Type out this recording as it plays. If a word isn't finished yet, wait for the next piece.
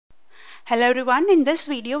Hello everyone, in this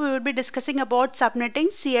video we will be discussing about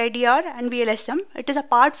subnetting, CIDR and VLSM. It is a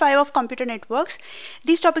part 5 of computer networks.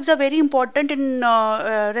 These topics are very important in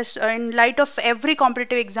light of every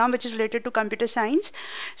competitive exam which is related to computer science.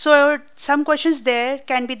 So some questions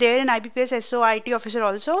can be there in IBPS, SO, IT officer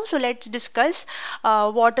also. So let's discuss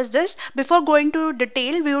what is this. Before going to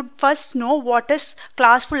detail, we would first know what is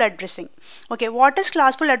classful addressing. Okay, what is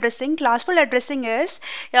classful addressing? Classful addressing is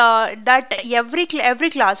that every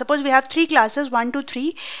class, suppose we have 3 classes, 1, 2,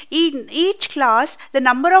 3. In each class, the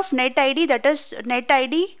number of net ID, that is net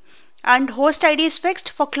ID and host ID, is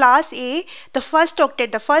fixed. For class A, the first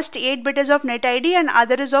octet, the first 8 bit is of net ID and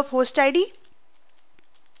other is of host ID.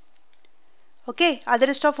 Okay,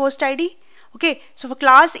 other is of host ID. Okay, so for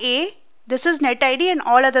class A, this is net ID and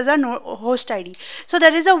all others are host ID. So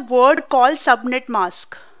there is a word called subnet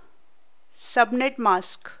mask. Subnet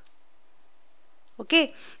mask.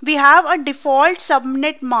 Okay, we have a default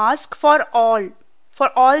subnet mask for all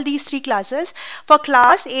these 3 classes. For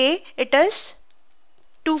class A, it is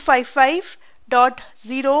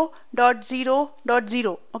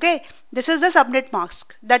 255.0.0.0. Okay, this is the subnet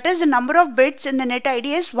mask. That is, the number of bits in the net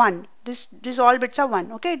ID is 1. This all bits are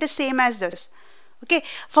 1. Okay, it is same as this. Okay,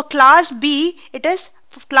 for class B, it is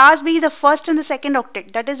the first and the second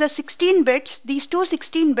octet. That is the 16 bits. These two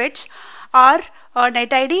 16 bits are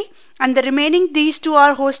net ID and the remaining these 2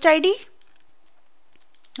 are host ID.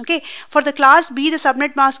 Okay, for the class B, the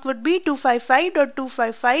subnet mask would be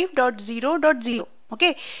 255.255.0.0.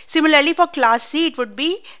 Okay, similarly for class C, it would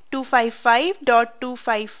be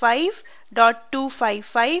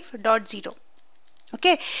 255.255.255.0.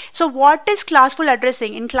 Okay, so what is classful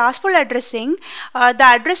addressing? In classful addressing, the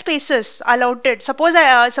address spaces allotted. Suppose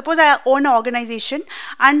I own an organization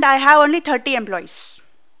and I have only 30 employees.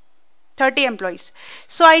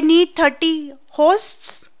 So I need 30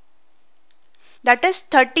 hosts, that is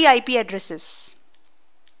 30 IP addresses.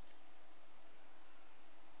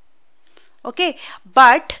 Okay,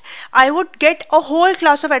 but I would get a whole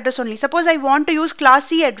class of address only. Suppose I want to use class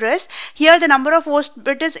C address. Here the number of host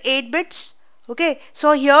bit is 8 bits. Okay,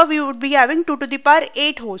 so here we would be having 2 to the power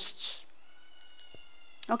 8 hosts.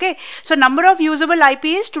 Okay, so number of usable IP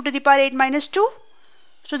is 2 to the power 8 minus 2.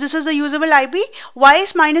 So this is the usable IP. Why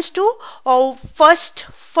is minus 2? Oh, first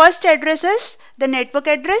address is the network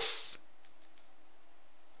address,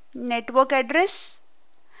 and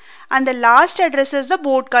the last address is the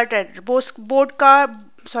broadcast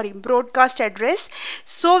address.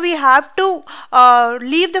 So we have to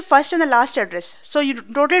leave the first and the last address. So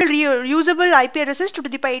total usable IP address is 2 to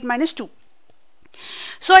the power 8 minus 2.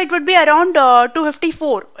 So it would be around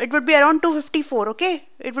 254. It would be around 254. Okay,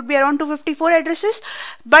 it would be around 254 addresses,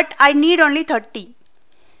 but I need only 30.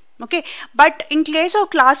 Okay, but in case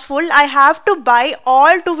of classful, I have to buy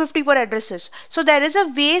all 254 addresses. So there is a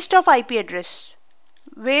waste of IP address.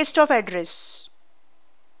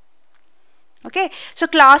 Okay, so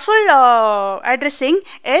classful addressing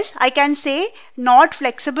is, I can say, not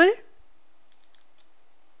flexible.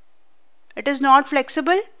 It is not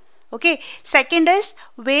flexible. Okay, second is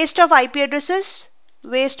waste of IP addresses,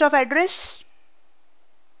 waste of address.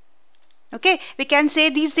 Okay, we can say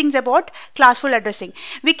these things about classful addressing.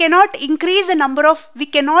 We cannot increase number of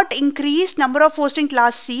hosts in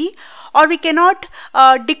class C, or we cannot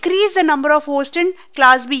decrease the number of hosts in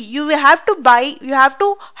class B. You have to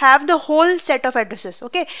have the whole set of addresses.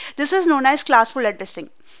 Okay, this is known as classful addressing.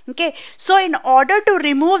 Okay, so in order to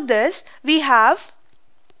remove this, we have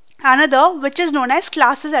another which is known as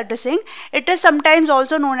classless addressing. It is sometimes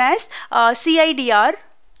also known as CIDR.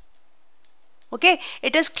 Okay,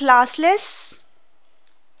 it is classless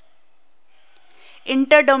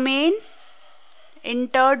interdomain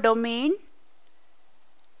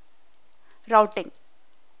routing.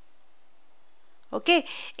 Okay,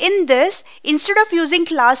 in this, instead of using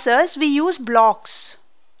classes, we use blocks.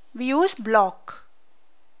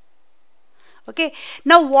 Okay,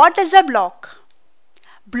 now what is a block?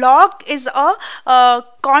 Block is a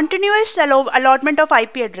continuous allotment of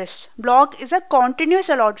IP address. Block is a continuous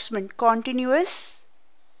IP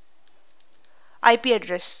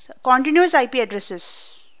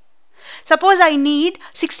addresses. Suppose I need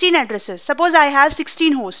 16 addresses. Suppose I have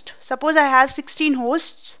 16 hosts.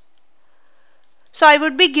 So I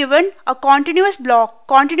would be given a continuous block,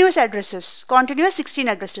 continuous 16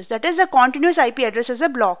 addresses. That is, a continuous IP address is a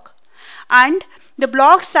block. And the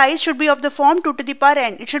block size should be of the form 2 to the power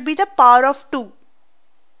n. It should be the power of 2.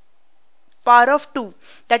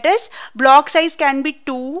 That is, block size can be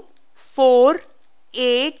 2, 4,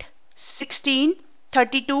 8, 16,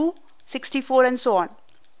 32, 64 and so on.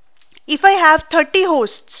 If I have 30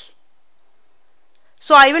 hosts,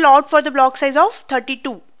 so I will opt for the block size of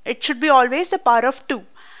 32. It should be always the power of 2.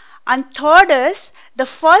 And third is the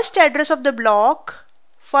first address of the block.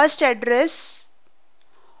 First address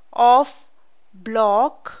of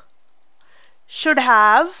block should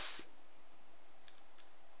have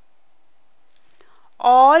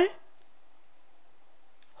all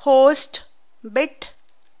host bit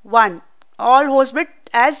 1. All host bit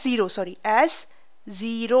as 0. Sorry, as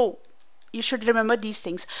 0. You should remember these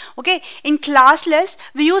things. Okay, in classless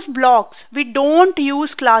we use blocks. We don't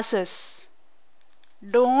use classes.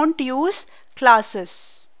 Don't use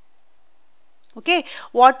classes. Okay,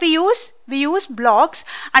 what we use? We use blocks,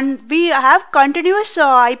 and we have continuous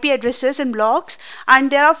IP addresses in blocks, and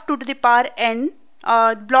they are of 2 to the power n.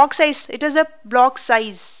 Block size, it is a block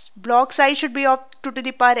size. Block size should be of 2 to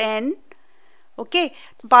the power n. Okay,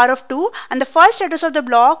 power of 2, and the first address of the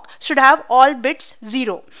block should have all bits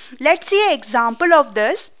 0. Let's see an example of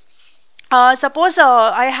this. Suppose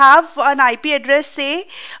I have an IP address, say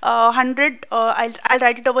 100, I'll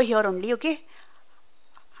write it over here only, okay.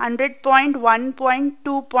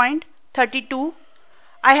 100.1.2.32.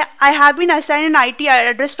 I have been assigned an IP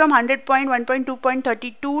address from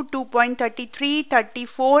 100.1.2.32, 2.33,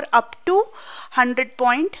 34 up to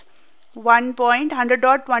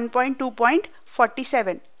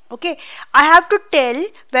 100.1.2.47. Okay, I have to tell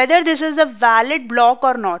whether this is a valid block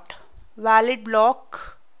or not. Valid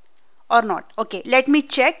block or not. Okay, let me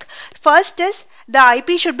check. First is the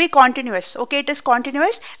IP should be continuous. Okay, it is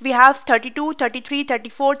continuous. We have 32, 33,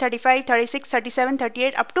 34, 35, 36, 37,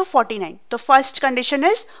 38 up to 49. The first condition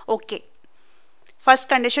is okay. First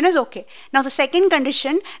condition is okay. Now the second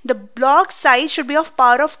condition, the block size should be of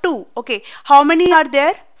power of 2. Okay, how many are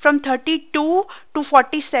there? From 32 to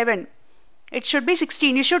 47. It should be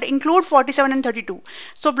 16. You should include 47 and 32.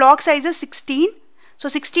 So block size is 16. So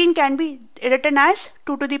 16 can be written as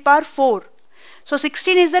 2 to the power 4. So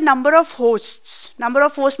 16 is the number of hosts. Number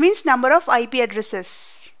of hosts means number of IP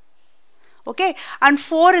addresses. Okay, and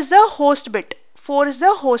 4 is the host bit. 4 is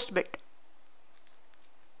the host bit.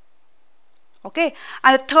 Okay,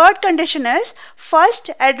 and the third condition is first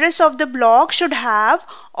address of the block should have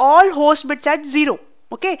all host bits at 0.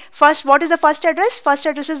 Okay, first, what is the first address? First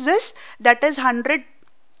address is this, that is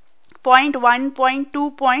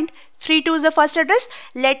 100.1.2.32 is the first address.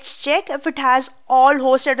 Let's check if it has all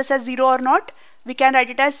host address as 0 or not. We can write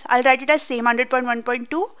it as, I'll write it as same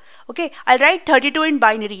 100.1.2. Okay, I'll write 32 in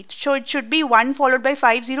binary. So it should be 1 followed by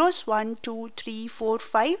 5 zeros. 1, 2, 3, 4,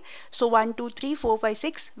 5. So 1, 2, 3, 4, 5,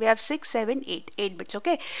 6. We have 6, 7, 8. 8 bits.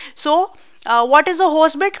 Okay. So what is the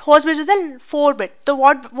host bit? Host bit is a 4 bit. So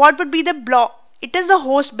what would be the block? It is the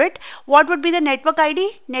host bit. What would be the network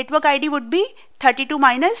ID? Network ID would be 32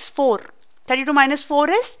 minus 4. 32 minus 4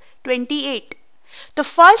 is 28. The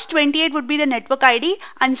first 28 would be the network ID,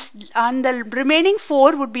 and the remaining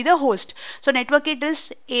 4 would be the host. So network ID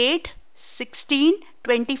is 8, 16,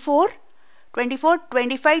 24, 24,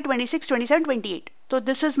 25, 26, 27, 28. So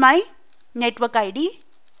this is my network ID,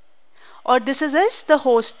 or this is the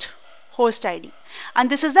host ID, and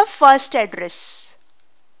this is the first address.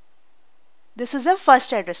 This is the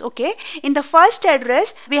first address. Okay, in the first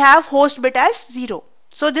address we have host bit as 0.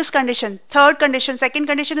 So this condition, third condition, second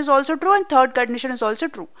condition is also true, and third condition is also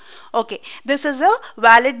true. Okay, this is a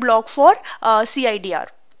valid block for CIDR.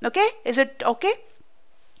 Okay, is it okay?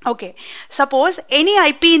 Okay, suppose any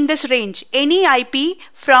IP in this range, any IP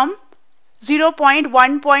from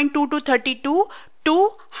 0.1.2 to 32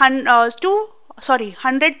 to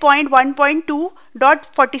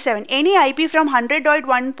 100.1.2.47. Any IP from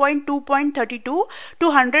 100.1.2.32 to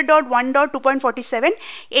 100.1.2.47.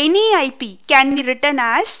 Any IP can be written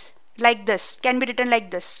as like this. Can be written like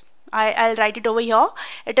this. I'll write it over here.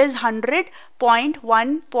 It is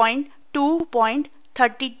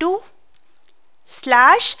 100.1.2.32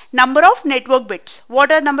 slash number of network bits.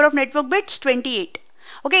 What are number of network bits? 28.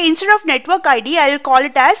 Okay, instead of network ID, I will call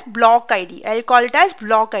it as block ID. I will call it as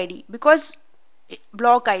block ID because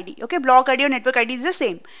block ID. Okay, block ID or network ID is the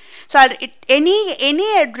same. So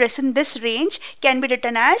any address in this range can be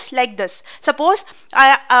written as like this. Suppose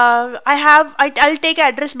I'll take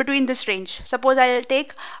address between this range. Suppose I'll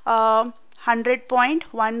take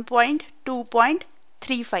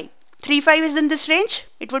 100.1.2.35. 35 is in this range.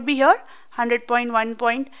 It would be here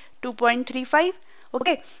 100.1.2.35.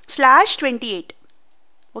 Okay, slash 28.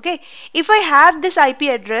 Okay, if I have this IP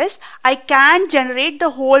address, I can generate the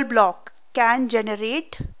whole block. Can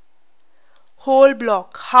generate whole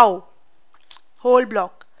block. How? Whole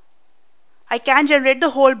block. I can generate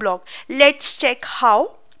the whole block. Let's check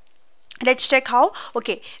how. Let's check how.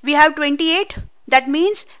 Okay, we have 28. That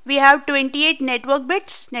means we have 28 network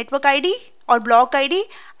bits, network ID or block ID,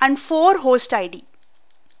 and 4 host ID.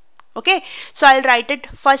 Okay, so I'll write it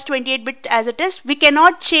first 28 bit as it is. We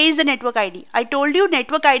cannot change the network ID. I told you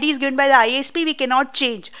network ID is given by the ISP, we cannot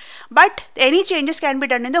change, but any changes can be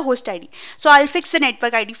done in the host ID. So I'll fix the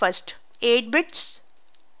network ID first. 8 bits,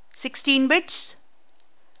 16 bits,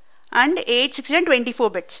 and 8, 16 and 24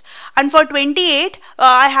 bits. And for 28,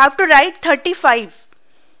 I have to write 35.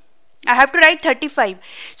 I have to write 35.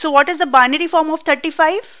 So what is the binary form of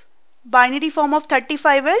 35? Binary form of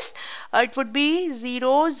 35 is, it would be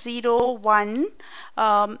 0, 0, 1,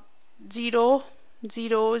 0,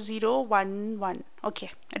 0, 0, 1, 1.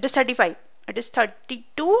 Okay, it is 35. It is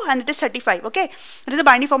 32 and it is 35. Okay, it is the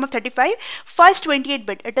binary form of 35. First 28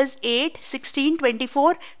 bit, it is 8, 16,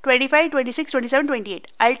 24, 25, 26, 27, 28.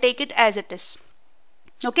 I'll take it as it is.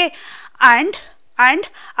 Okay, and I'll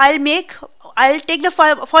take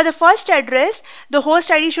for the first address, the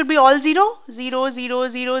host ID should be all 0, 0, 0,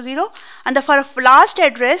 0, 0, and for last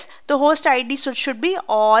address, the host ID should be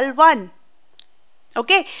all 1.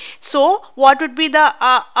 Okay, so what would be the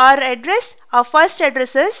our address? Our first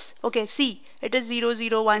address is, okay, see, it is 0,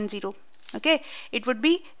 0, 1, 0. Okay, it would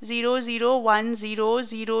be 0, 0, 1, 0,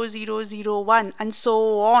 0, 0, 0, 1, and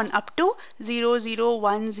so on up to 0, 0,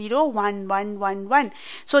 1, 0, 1, 1, 1, 1.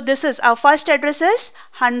 So this is our first address is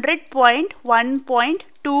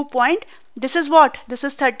 100.1.2. This is what? This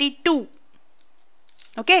is 32.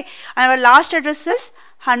 Okay, and our last address is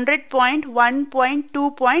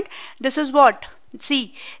 100.1.2. This is what?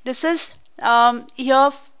 See, this is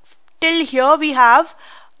here till here we have,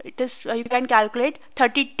 it is you can calculate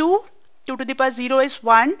 32. 2 to the power 0 is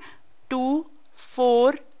 1, 2,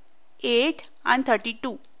 4, 8 and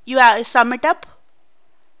 32. You have sum it up.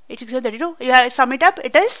 It's 32. You have sum it up.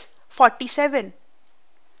 It is 47.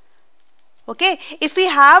 Okay. If we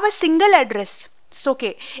have a single address, it's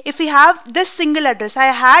okay. If we have this single address,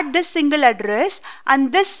 I had this single address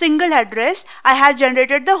and this single address, I have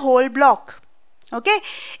generated the whole block. Okay.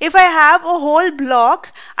 If I have a whole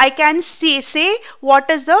block, I can say what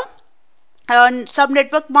is the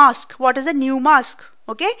subnetwork mask, what is a new mask.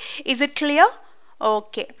 Okay, is it clear?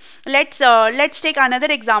 Okay, let's take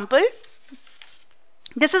another example.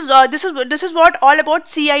 This is what all about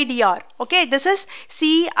CIDR. Okay, this is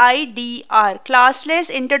CIDR, classless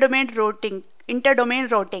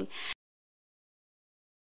interdomain routing.